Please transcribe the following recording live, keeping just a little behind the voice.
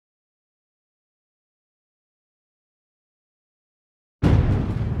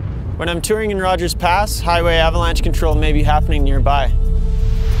When I'm touring in Rogers Pass, highway avalanche control may be happening nearby.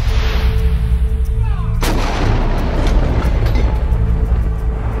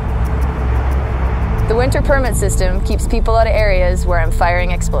 The winter permit system keeps people out of areas where I'm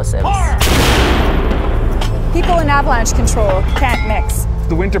firing explosives. People in avalanche control can't mix.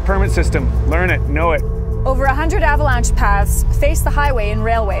 The winter permit system, learn it, know it. Over 100 avalanche paths face the highway and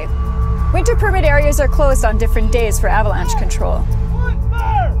railway. Winter permit areas are closed on different days for avalanche control.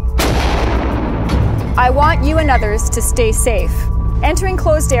 I want you and others to stay safe. Entering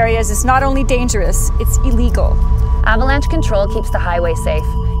closed areas is not only dangerous, it's illegal. Avalanche control keeps the highway safe.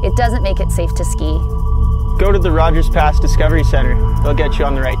 It doesn't make it safe to ski. Go to the Rogers Pass Discovery Center. They'll get you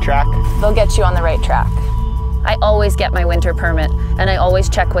on the right track. They'll get you on the right track. I always get my winter permit, and I always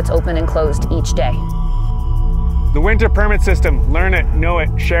check what's open and closed each day. The winter permit system, learn it, know it,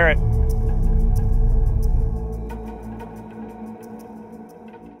 share it.